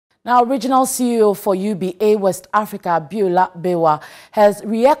Now, Regional CEO for UBA West Africa, UBA Bewa, has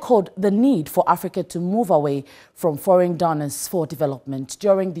re-echoed the need for Africa to move away from foreign donors for development.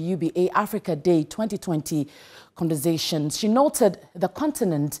 During the UBA Africa Day 2020 conversations, she noted the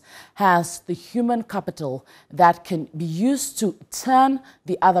continent has the human capital that can be used to turn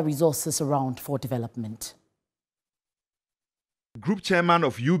the other resources around for development. Group chairman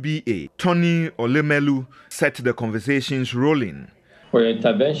of UBA, Tony Olemelu, set the conversations rolling. For your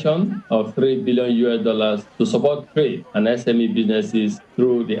intervention of $3 billion to support trade and SME businesses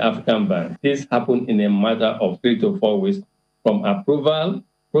through the African Bank. This happened in a matter of 3 to 4 weeks from approval,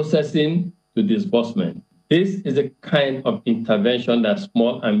 processing to disbursement. This is the kind of intervention that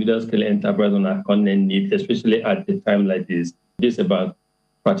small and middle-scale enterprises on our continent need, especially at a time like this. This is about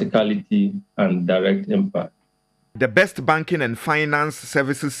practicality and direct impact. The Best Banking and Finance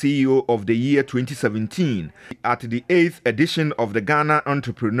Services CEO of the year 2017 at the 8th edition of the Ghana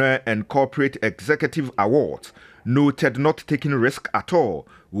Entrepreneur and Corporate Executive Awards noted not taking risk at all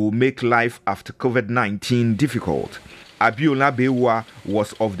will make life after COVID-19 difficult. UBA Bewa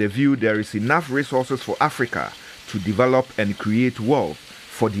was of the view there is enough resources for Africa to develop and create wealth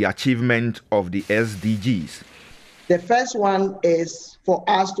for the achievement of the SDGs. The first one is for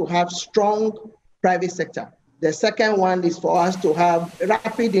us to have strong private sector. The second one is for us to have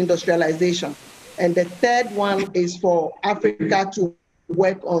rapid industrialization. And the third one is for Africa to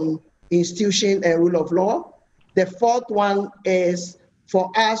work on institution and rule of law. The fourth one is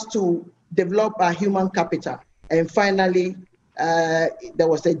for us to develop our human capital. And finally, there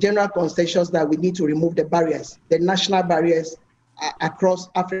was a general consensus that we need to remove the barriers, the national barriers across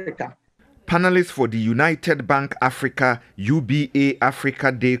Africa. Panelists for the United Bank Africa UBA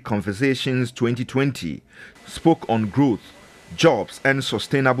Africa Day Conversations 2020 spoke on growth, jobs and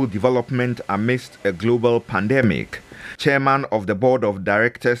sustainable development amidst a global pandemic. Chairman of the Board of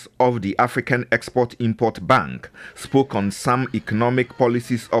Directors of the African Export-Import Bank spoke on some economic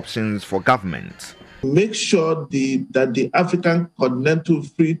policies options for government. Make sure that the African Continental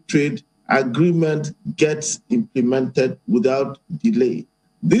Free Trade Agreement gets implemented without delay.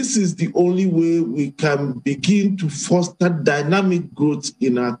 This is the only way we can begin to foster dynamic growth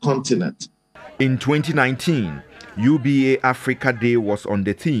in our continent. In 2019, UBA Africa Day was on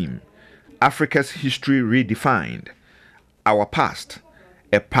the theme, Africa's History Redefined, Our Past,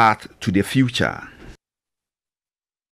 a Path to the Future.